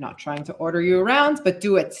 Not trying to order you around, but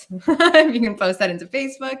do it. You can post that into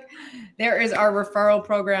Facebook. There is our referral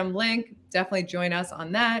program link. Definitely join us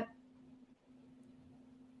on that.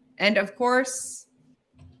 And of course,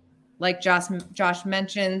 like Josh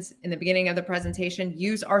mentioned in the beginning of the presentation,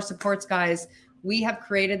 use our supports guys. We have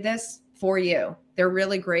created this for you. They're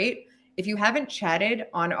really great. If you haven't chatted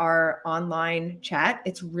on our online chat,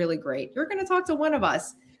 it's really great. You're going to talk to one of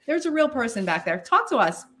us. There's a real person back there. Talk to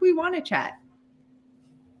us. We want to chat.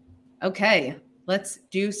 Okay, let's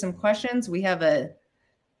do some questions. We have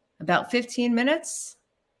about 15 minutes.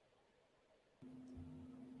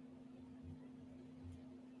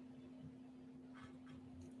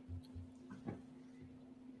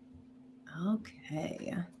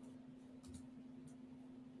 Okay.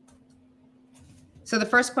 So the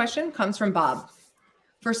first question comes from Bob.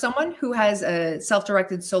 For someone who has a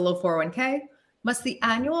self-directed solo 401k, must the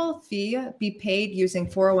annual fee be paid using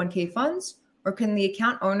 401k funds, or can the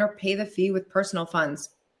account owner pay the fee with personal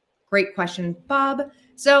funds? Great question, Bob.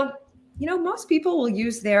 So, most people will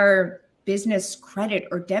use their business credit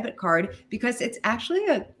or debit card because it's actually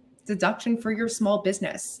a deduction for your small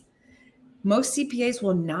business. Most CPAs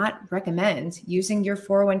will not recommend using your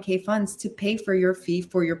 401k funds to pay for your fee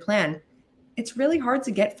for your plan. It's really hard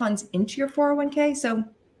to get funds into your 401k, so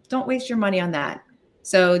don't waste your money on that.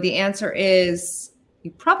 So the answer is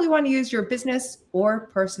you probably want to use your business or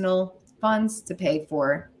personal funds to pay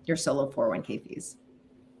for your solo 401k fees.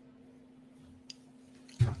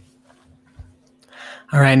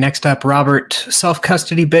 All right, next up, Robert,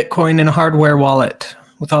 self-custody Bitcoin in a hardware wallet.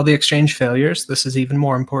 With all the exchange failures, this is even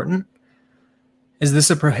more important. Is this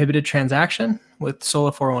a prohibited transaction with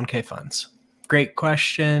solo 401k funds? Great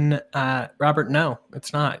question. Robert, no,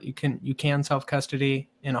 it's not. You can self-custody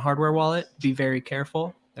in a hardware wallet. Be very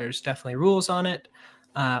careful. There's definitely rules on it.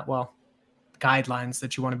 Guidelines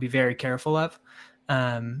that you want to be very careful of.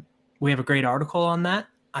 We have a great article on that.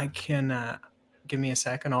 I can give me a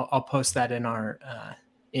second. I'll post that in our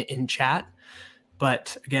in chat.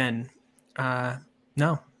 But again,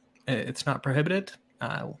 no, it's not prohibited.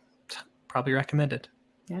 Probably recommended.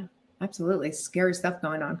 Yeah, absolutely. Scary stuff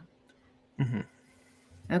going on. Mm-hmm.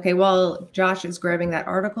 Okay, well, Josh is grabbing that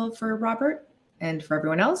article for Robert and for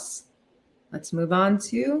everyone else. Let's move on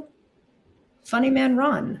to Funny Man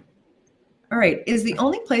Ron. All right, is the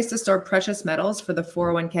only place to store precious metals for the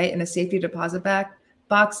 401k in a safety deposit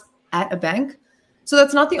box at a bank? So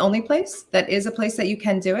that's not the only place. That is a place that you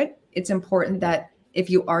can do it. It's important that if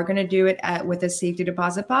you are going to do it with a safety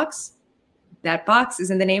deposit box, that box is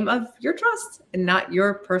in the name of your trust and not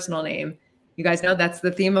your personal name. You guys know that's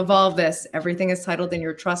the theme of all of this. Everything is titled in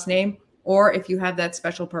your trust name or if you have that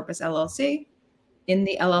special purpose LLC, in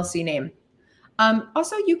the LLC name.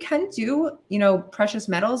 Also, you can do, precious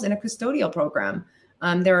metals in a custodial program.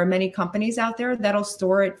 There are many companies out there that'll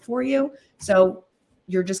store it for you. So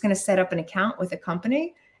you're just going to set up an account with a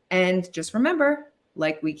company. And just remember,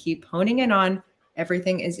 like we keep honing in on,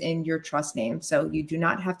 everything is in your trust name. So you do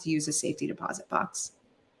not have to use a safety deposit box.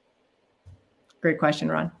 Great question,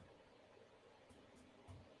 Ron.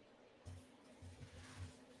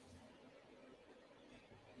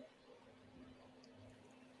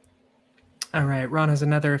 All right, Ron has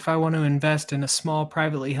another. If I want to invest in a small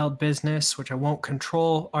privately held business, which I won't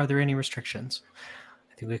control, are there any restrictions?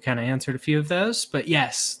 I think we kind of answered a few of those, but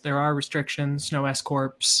yes, there are restrictions. No S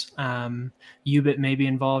corps. UBIT may be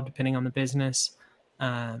involved depending on the business.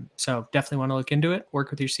 So definitely want to look into it.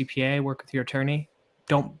 Work with your CPA, work with your attorney.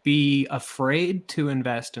 Don't be afraid to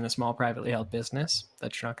invest in a small privately held business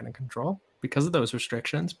that you're not going to control because of those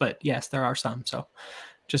restrictions. But yes, there are some. So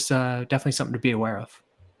just definitely something to be aware of.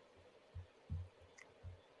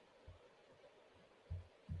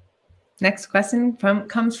 Next question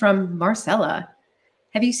comes from Marcella.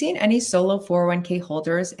 Have you seen any solo 401k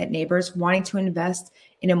holders at Neighbors wanting to invest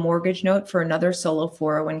in a mortgage note for another solo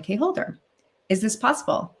 401k holder? Is this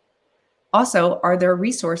possible? Also, are there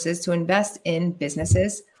resources to invest in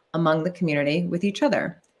businesses among the community with each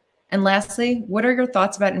other? And lastly, what are your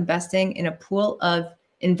thoughts about investing in a pool of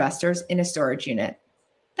investors in a storage unit?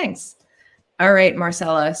 Thanks. All right,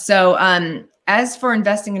 Marcella. So as for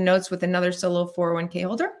investing in notes with another solo 401k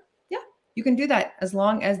holder, you can do that as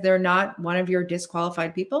long as they're not one of your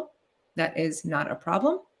disqualified people. That is not a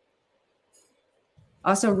problem.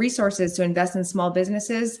 Also, resources to invest in small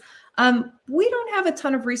businesses. We don't have a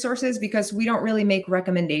ton of resources because we don't really make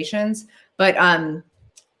recommendations. But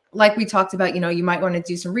like we talked about, you might want to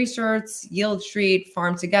do some research, Yield Street,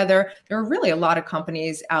 Farm Together. There are really a lot of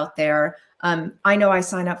companies out there. I know I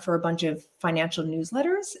sign up for a bunch of financial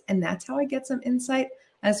newsletters, and that's how I get some insight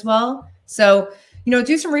as well. So,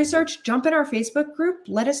 do some research, jump in our Facebook group,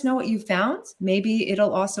 let us know what you found. Maybe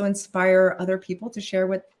it'll also inspire other people to share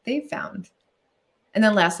what they found. And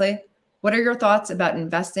then lastly, what are your thoughts about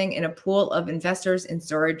investing in a pool of investors in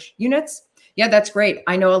storage units? Yeah, that's great.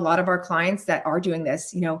 I know a lot of our clients that are doing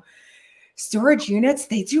this. Storage units,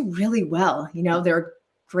 they do really well. They're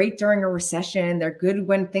great during a recession. They're good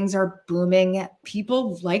when things are booming.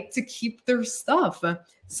 People like to keep their stuff.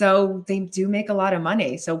 So they do make a lot of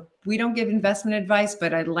money. So we don't give investment advice,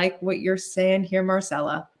 but I like what you're saying here,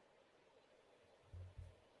 Marcella.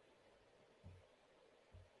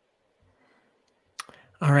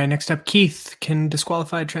 All right, next up, Keith. Can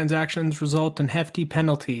disqualified transactions result in hefty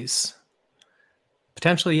penalties?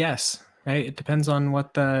 Potentially, yes. Right? It depends on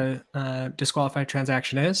what the disqualified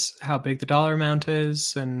transaction is, how big the dollar amount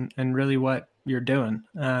is, and really what you're doing.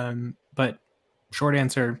 But short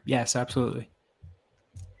answer, yes, absolutely.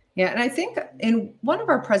 Yeah, and I think in one of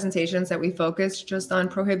our presentations that we focused just on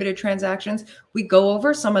prohibited transactions, we go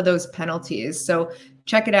over some of those penalties. So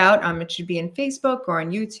check it out. It should be in Facebook or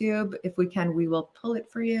on YouTube. If we can, we will pull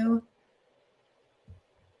it for you.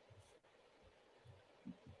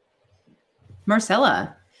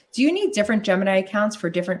 Marcella, do you need different Gemini accounts for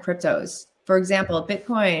different cryptos? For example,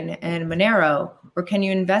 Bitcoin and Monero, or can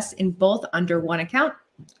you invest in both under one account?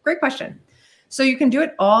 Great question. So you can do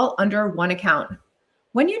it all under one account.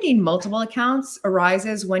 When you need multiple accounts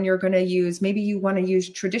arises when you're going to use, maybe you want to use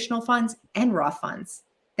traditional funds and Roth funds.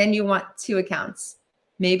 Then you want 2 accounts.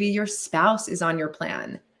 Maybe your spouse is on your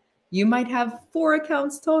plan. You might have 4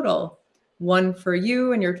 accounts total. 1 for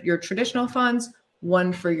you and your traditional funds,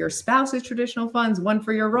 1 for your spouse's traditional funds, 1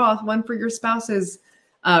 for your Roth, 1 for your spouse's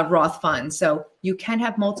Roth fund. So you can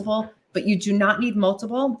have multiple, but you do not need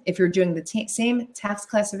multiple if you're doing the same tax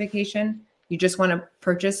classification. You just want to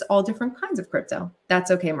purchase all different kinds of crypto.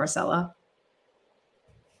 That's okay, Marcella.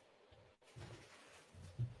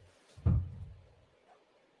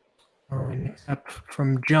 All right, next up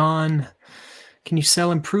from John. Can you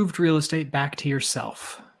sell improved real estate back to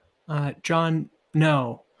yourself? John,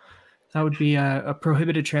 no. That would be a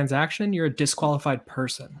prohibited transaction. You're a disqualified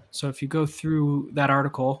person. So if you go through that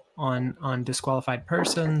article on disqualified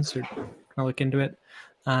persons, or look into it,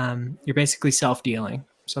 you're basically self-dealing.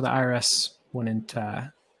 So the IRS wouldn't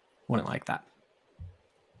like that.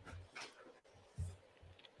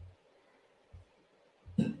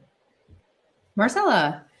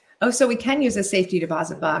 Marcella. Oh, so we can use a safety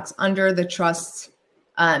deposit box under the trust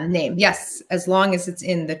name. Yes, as long as it's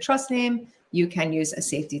in the trust name, you can use a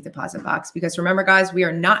safety deposit box. Because remember, guys, we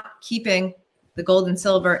are not keeping the gold and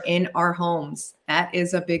silver in our homes. That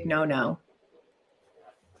is a big no-no.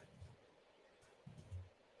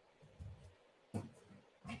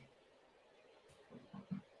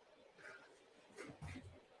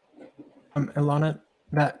 Ilana,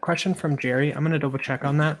 that question from Jerry, I'm going to double check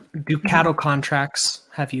on that. Do cattle contracts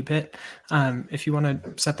have UBIT? If you want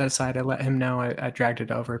to set that aside, I let him know I dragged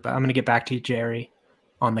it over, but I'm going to get back to you, Jerry,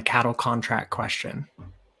 on the cattle contract question.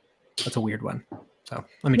 That's a weird one. So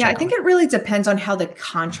let me check. I think it really depends on how the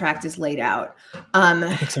contract is laid out.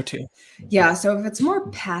 I think so too. Yeah. So if it's more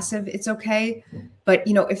passive, it's okay. But,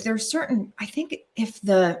 if there's certain, I think if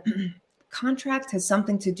the contract has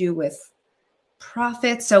something to do with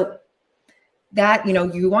profit, so that,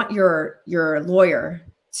 you want your lawyer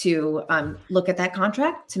to look at that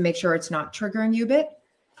contract to make sure it's not triggering UBIT.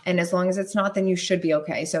 And as long as it's not, then you should be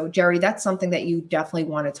okay. So Jerry, that's something that you definitely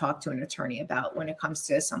want to talk to an attorney about when it comes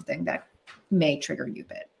to something that may trigger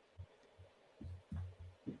UBIT.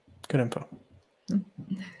 Good info.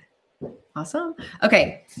 Awesome.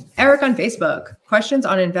 Okay. Eric on Facebook, questions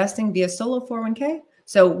on investing via solo 401k.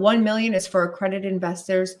 So 1 million is for accredited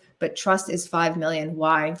investors, but trust is 5 million.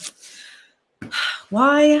 Why?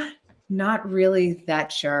 Why? Not really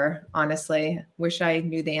that sure, honestly. Wish I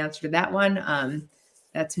knew the answer to that one.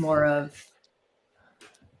 That's more of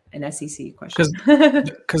an SEC question.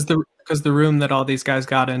 Because the room that all these guys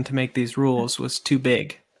got in to make these rules was too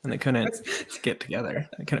big, and they couldn't get together.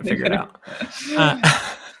 They couldn't figure it out.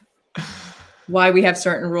 Why we have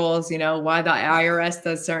certain rules, why the IRS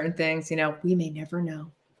does certain things, we may never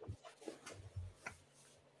know.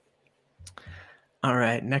 All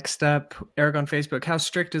right. Next up, Eric on Facebook. How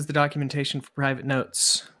strict is the documentation for private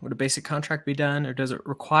notes? Would a basic contract be done, or does it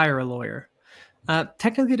require a lawyer?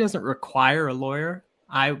 Technically, it doesn't require a lawyer.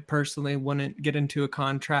 I personally wouldn't get into a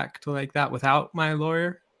contract like that without my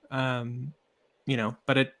lawyer.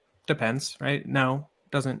 But it depends, right? No,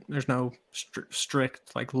 doesn't. There's no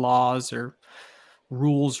strict like laws or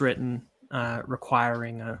rules written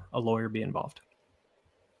requiring a lawyer be involved.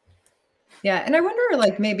 Yeah. And I wonder,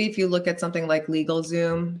 maybe if you look at something like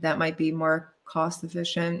LegalZoom, that might be more cost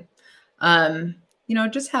efficient.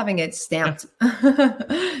 Just having it stamped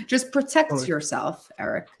just protects yourself,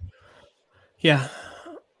 Eric. Yeah.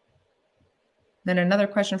 Then another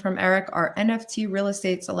question from Eric, are NFT real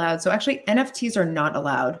estates allowed? So actually NFTs are not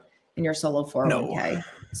allowed in your solo 401k. No.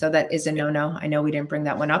 So that is a no-no. I know we didn't bring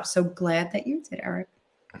that one up. So glad that you did, Eric.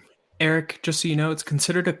 Eric, just so you know, it's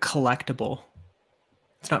considered a collectible.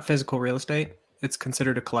 It's not physical real estate. It's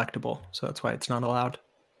considered a collectible. So that's why it's not allowed.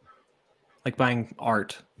 Like buying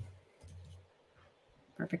art.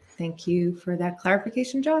 Perfect. Thank you for that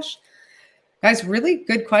clarification, Josh. Guys, really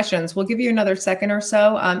good questions. We'll give you another second or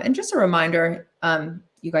so. And just a reminder,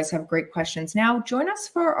 you guys have great questions. Now, join us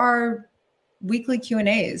for our weekly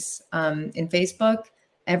Q&As in Facebook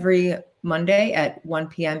every Monday at 1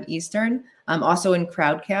 p.m. Eastern. Also in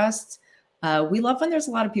Crowdcast. We love when there's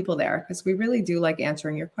a lot of people there because we really do like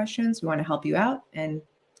answering your questions. We want to help you out, and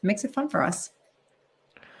it makes it fun for us.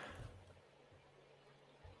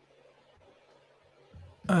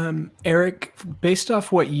 Eric, based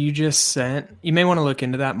off what you just sent, you may want to look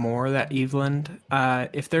into that more, that Eveland.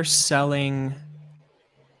 If they're selling,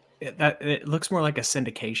 it looks more like a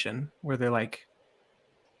syndication where they're like,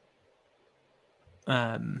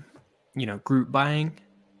 group buying.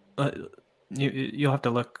 You'll have to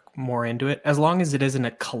look more into it. As long as it isn't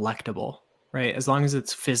a collectible, right? As long as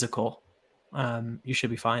it's physical, you should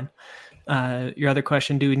be fine. Your other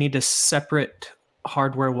question, do we need a separate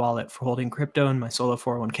hardware wallet for holding crypto in my solo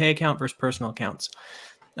 401k account versus personal accounts?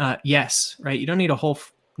 Yes, right? You don't need a whole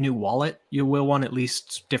new wallet. You will want at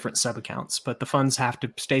least different sub accounts, but the funds have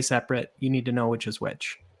to stay separate. You need to know which is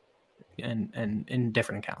which and in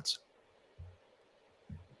different accounts.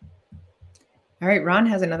 All right, Ron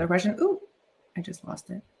has another question. Ooh, I just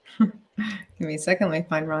lost it. Give me a second. Let me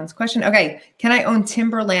find Ron's question. Okay. Can I own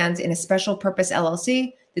timberlands in a special purpose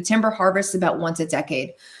LLC? The timber harvests about once a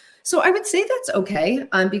decade. So I would say that's okay.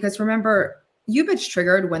 Because remember, UBIT's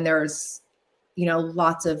triggered when there's,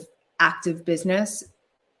 lots of active business.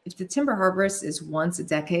 If the timber harvest is once a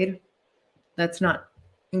decade, that's not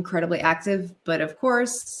incredibly active. But of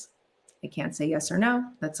course, I can't say yes or no.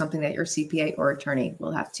 That's something that your CPA or attorney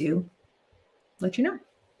will have to let you know.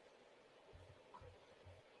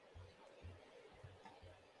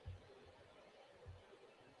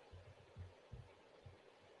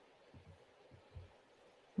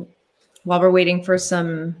 While we're waiting for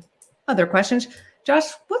some other questions, Josh,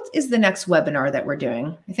 what is the next webinar that we're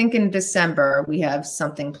doing? I think in December we have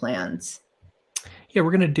something planned. Yeah,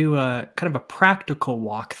 we're going to do a kind of a practical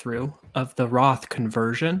walkthrough of the Roth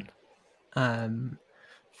conversion, for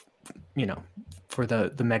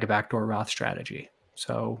the mega backdoor Roth strategy.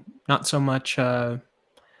 So not so much,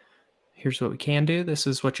 here's what we can do. This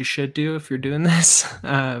is what you should do if you're doing this.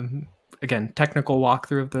 Again, technical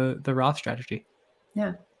walkthrough of the Roth strategy.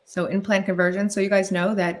 Yeah. So in-plan conversions. So you guys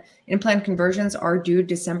know that in-plan conversions are due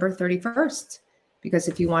December 31st, because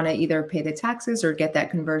if you want to either pay the taxes or get that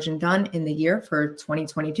conversion done in the year for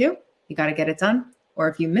 2022, you got to get it done. Or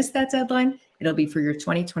if you miss that deadline, it'll be for your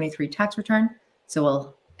 2023 tax return. So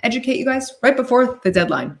we'll educate you guys right before the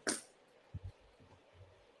deadline.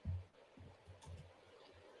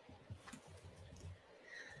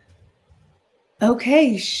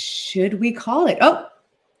 Okay, should we call it? Oh,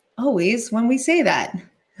 always when we say that.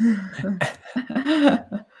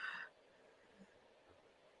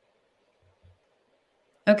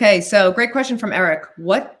 Okay, so great question from Eric.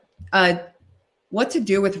 What to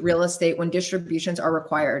do with real estate when distributions are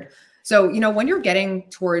required? So, when you're getting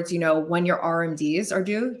towards, when your RMDs are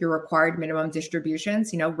due, your required minimum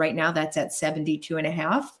distributions, right now that's at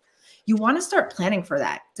 72.5. You want to start planning for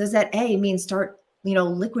that. Does that mean start,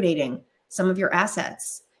 liquidating some of your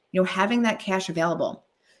assets, having that cash available?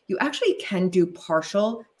 You actually can do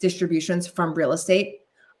partial distributions from real estate.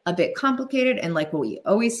 A bit complicated, and like what we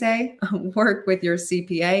always say, work with your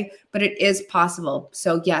CPA, but it is possible.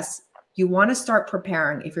 So yes, you want to start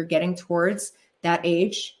preparing. If you're getting towards that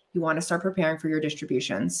age, you want to start preparing for your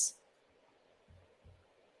distributions.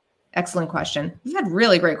 Excellent question. We've had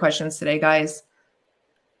really great questions today, guys.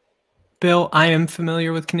 Bill, I am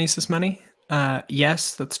familiar with Kinesis Money.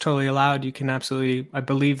 Yes, that's totally allowed. You can absolutely, I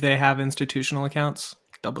believe they have institutional accounts.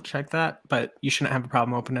 Double check that, but you shouldn't have a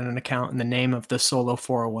problem opening an account in the name of the solo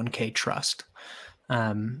 401k trust.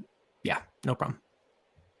 Yeah, no problem.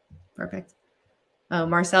 Perfect. Oh,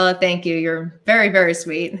 Marcella, thank you. You're very, very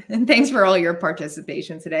sweet. And thanks for all your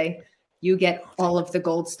participation today. You get all of the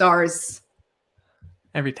gold stars.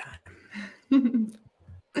 Every time.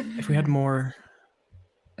 If we had more,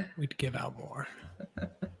 we'd give out more.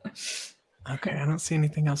 Okay, I don't see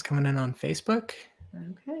anything else coming in on Facebook.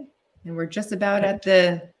 Okay. And we're just about at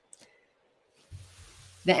the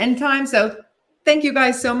end time. So thank you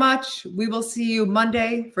guys so much. We will see you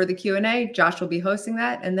Monday for the Q&A. Josh will be hosting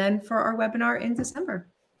that. And then for our webinar in December.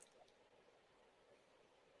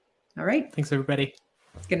 All right. Thanks, everybody.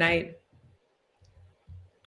 Good night.